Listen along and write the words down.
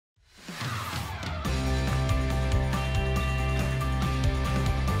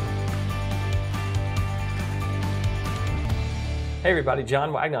Hey everybody,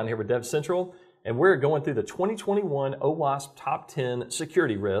 John Wagnon here with DevCentral, and we're going through the 2021 OWASP Top 10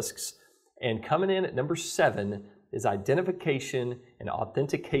 security risks, and coming in at number 7 is identification and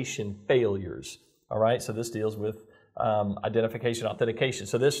authentication failures. All right, so this deals with identification authentication.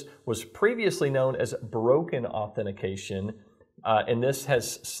 So this was previously known as broken authentication, and this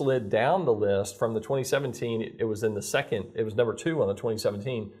has slid down the list from the 2017. It was in the second, it was number 2 on the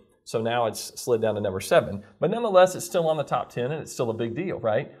 2017. So now it's slid down to number 7. But nonetheless, it's still on the top 10 and it's still a big deal,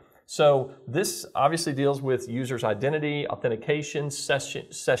 right? So this obviously deals with users' identity, authentication,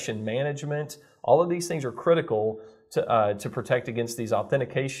 session management. All of these things are critical to protect against these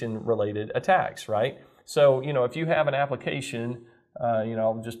authentication-related attacks, right? So, if you have an application,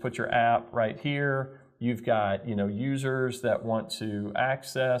 I'll just put your app right here. You've got, users that want to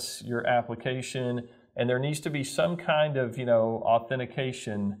access your application, and there needs to be some kind of,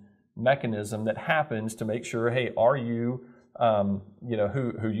 authentication mechanism that happens to make sure, hey, are you,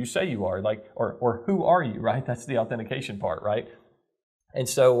 who you say you are, or who are you, right? That's the authentication part, right? And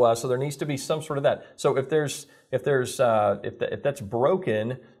so, so there needs to be some sort of that. So if that's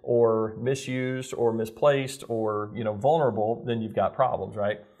broken or misused or misplaced or vulnerable, then you've got problems,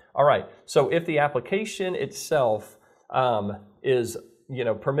 right? All right. So if the application itself is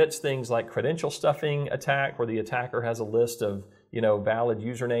permits things like credential stuffing attack, where the attacker has a list of valid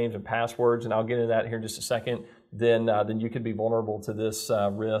usernames and passwords, and I'll get into that here in just a second, then you could be vulnerable to this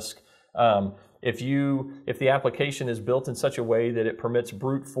risk. If the application is built in such a way that it permits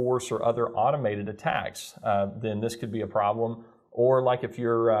brute force or other automated attacks, then this could be a problem. Or like if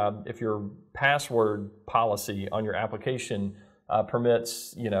your password policy on your application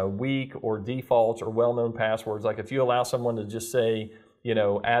permits weak or default or well-known passwords, like if you allow someone to just say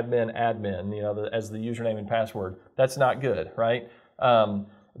admin, as the username and password, that's not good, right?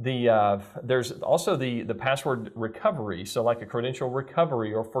 There's also the password recovery, so like a credential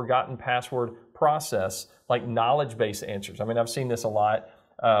recovery or forgotten password process, like knowledge base answers. I mean, I've seen this a lot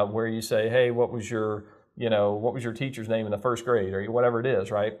where you say, hey, what was your teacher's name in the first grade, or whatever it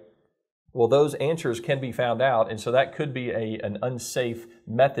is, right? Well, those answers can be found out, and so that could be an unsafe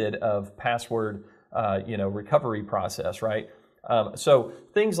method of password recovery process, right? So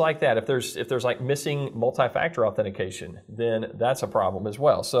things like that, if there's like missing multi-factor authentication, then that's a problem as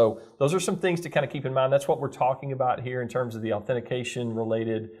well. So those are some things to kind of keep in mind. That's what we're talking about here in terms of the authentication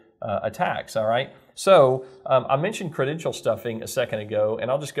related attacks, all right? So I mentioned credential stuffing a second ago,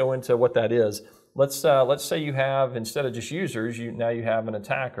 and I'll just go into what that is. Let's say you have, instead of just users, now you have an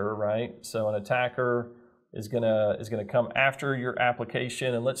attacker, right? So an attacker is gonna come after your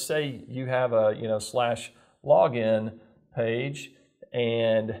application, and let's say you have a /login page,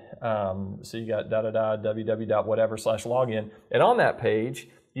 and so you got www.whatever/login, and on that page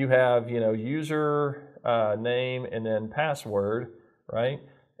you have user name and then password, right?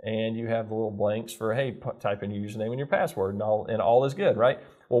 And you have the little blanks for, hey, type in your username and your password, and all is good, right?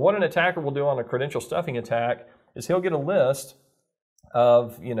 Well, what an attacker will do on a credential stuffing attack is he'll get a list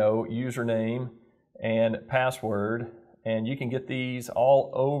of username and password, and you can get these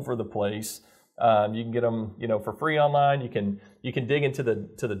all over the place. You can get them, for free online. You can dig into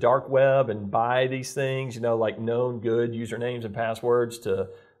the dark web and buy these things, like known good usernames and passwords to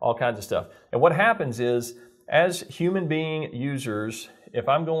all kinds of stuff. And what happens is, as human being users, if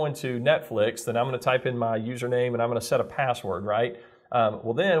I'm going to Netflix, then I'm going to type in my username and I'm going to set a password, right?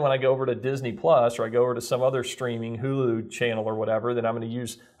 Well, then when I go over to Disney Plus or I go over to some other streaming Hulu channel or whatever, then I'm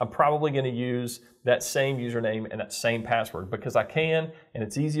probably going to use that same username and that same password because I can, and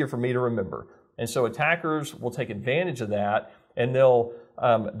it's easier for me to remember. And so attackers will take advantage of that, and they'll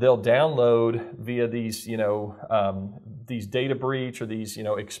download via these data breach or these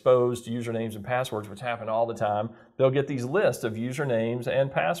exposed usernames and passwords, which happen all the time. They'll get these lists of usernames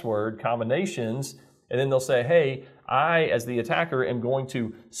and password combinations, and then they'll say, hey, I, as the attacker, am going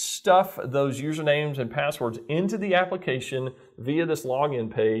to stuff those usernames and passwords into the application via this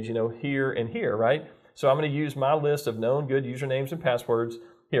login page, here and here, right? So I'm going to use my list of known good usernames and passwords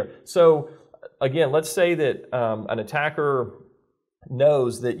here. So again, let's say that an attacker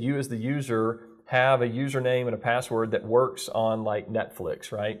knows that you as the user have a username and a password that works on like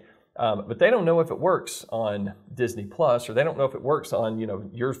Netflix, right? But they don't know if it works on Disney Plus, or they don't know if it works on,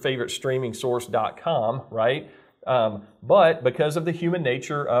 your favorite streaming source.com, right? But because of the human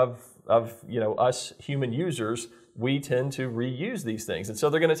nature of us human users, we tend to reuse these things. And so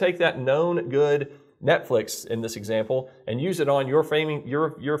they're going to take that known good Netflix in this example and use it on your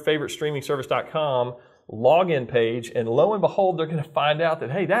favorite streaming service.com login page, and lo and behold, they're going to find out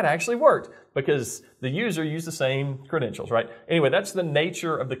that, hey, that actually worked because the user used the same credentials, right? Anyway, that's the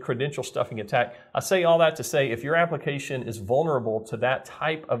nature of the credential stuffing attack. I say all that to say if your application is vulnerable to that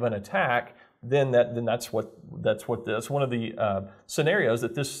type of an attack, then that's one of the scenarios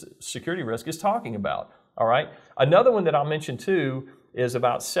that this security risk is talking about. All right. Another one that I'll mention too is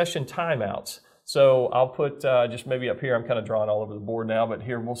about session timeouts. So I'll put just maybe up here. I'm kind of drawing all over the board now, but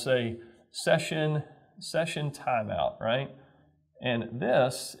here we'll say session timeout, right? And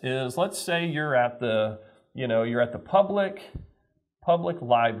this is, let's say you're at the public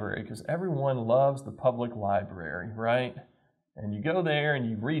library, because everyone loves the public library, right? And you go there and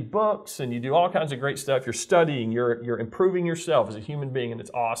you read books and you do all kinds of great stuff. You're studying, you're improving yourself as a human being, and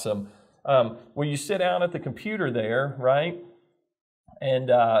it's awesome. Well, you sit down at the computer there, right?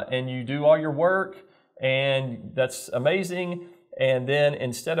 And you do all your work, and that's amazing. And then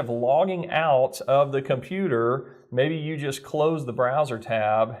instead of logging out of the computer, maybe you just close the browser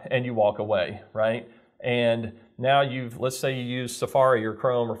tab and you walk away, right? And now let's say you use Safari or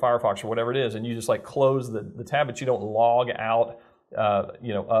Chrome or Firefox or whatever it is, and you just like close the tab, but you don't log out,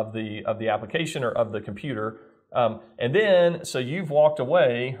 of the application or of the computer. And then, so you've walked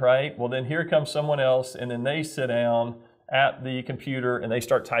away, right? Well, then here comes someone else, and then they sit down at the computer and they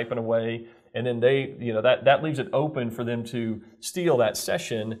start typing away, and then that leaves it open for them to steal that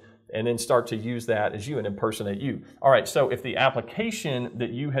session and then start to use that as you and impersonate you. All right, so if the application that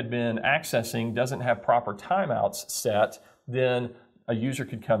you had been accessing doesn't have proper timeouts set, then a user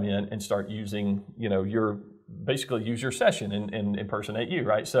could come in and start using, basically use your session and impersonate you,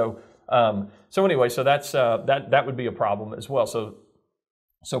 right? So anyway, so that would be a problem as well.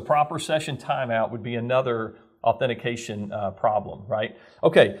 So proper session timeout would be another authentication problem, right?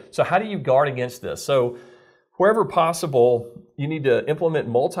 Okay, so how do you guard against this? So wherever possible, you need to implement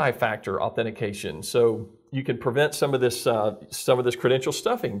multi-factor authentication so you can prevent some of this credential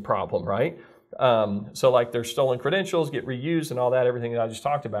stuffing problem, right? So like there's stolen credentials, get reused and all that, everything that I just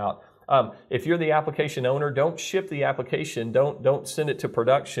talked about. If you're the application owner, don't ship the application, don't send it to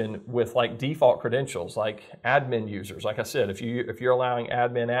production with like default credentials, like admin users. Like I said, if you're allowing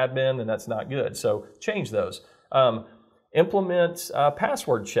admin, then that's not good. So change those. Implement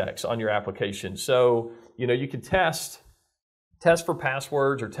password checks on your application. So, you can test for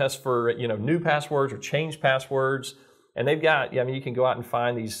passwords or test for, new passwords or change passwords. And they've got, you can go out and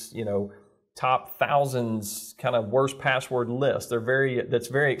find these, top thousands kind of worst password lists. That's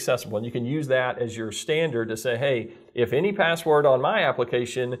very accessible. And you can use that as your standard to say, hey, if any password on my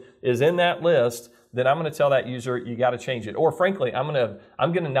application is in that list, then I'm going to tell that user, you got to change it. Or frankly, I'm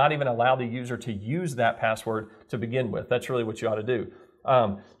going to not even allow the user to use that password to begin with. That's really what you ought to do.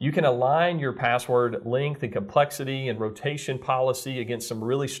 You can align your password length and complexity and rotation policy against some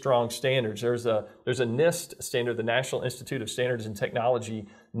really strong standards. There's a NIST standard, the National Institute of Standards and Technology,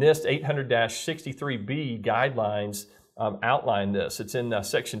 NIST 800-63B guidelines outline this. It's in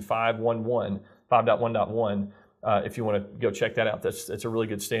section 5.1.1. If you want to go check that out, that's a really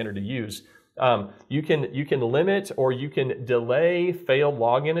good standard to use. You can limit or you can delay failed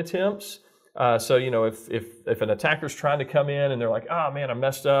login attempts. So, if an attacker's trying to come in and they're like, oh man, I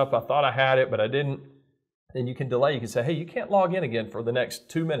messed up, I thought I had it, but I didn't, then you can delay. You can say, hey, you can't log in again for the next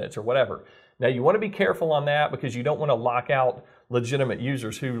 2 minutes or whatever. Now, you want to be careful on that because you don't want to lock out legitimate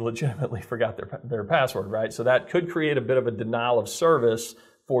users who legitimately forgot their password, right? So that could create a bit of a denial of service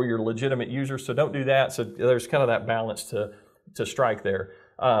for your legitimate users. So don't do that. So there's kind of that balance to strike there.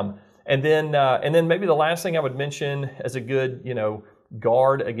 And then maybe the last thing I would mention as a good,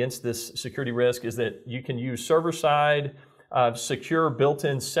 guard against this security risk is that you can use server-side secure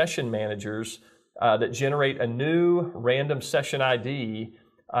built-in session managers that generate a new random session ID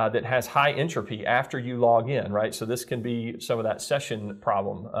that has high entropy after you log in, right? So this can be some of that session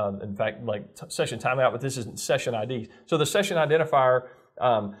problem. In fact, like session timeout, but this isn't session ID. So the session identifier,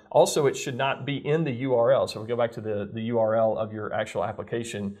 also it should not be in the URL. So we go back to the URL of your actual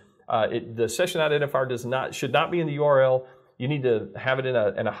application. The session identifier should not be in the URL. You need to have it in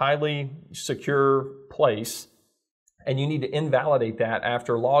a highly secure place, and you need to invalidate that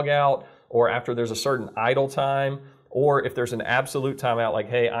after logout or after there's a certain idle time, or if there's an absolute timeout, like,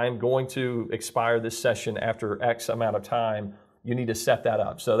 hey, I'm going to expire this session after X amount of time, you need to set that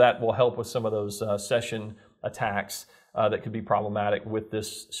up. So that will help with some of those session attacks that could be problematic with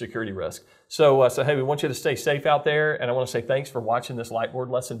this security risk. So hey, we want you to stay safe out there, and I want to say thanks for watching this Lightboard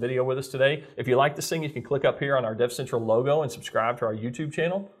lesson video with us today. If you like this thing, you can click up here on our DevCentral logo and subscribe to our YouTube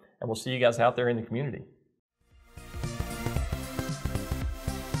channel, and we'll see you guys out there in the community.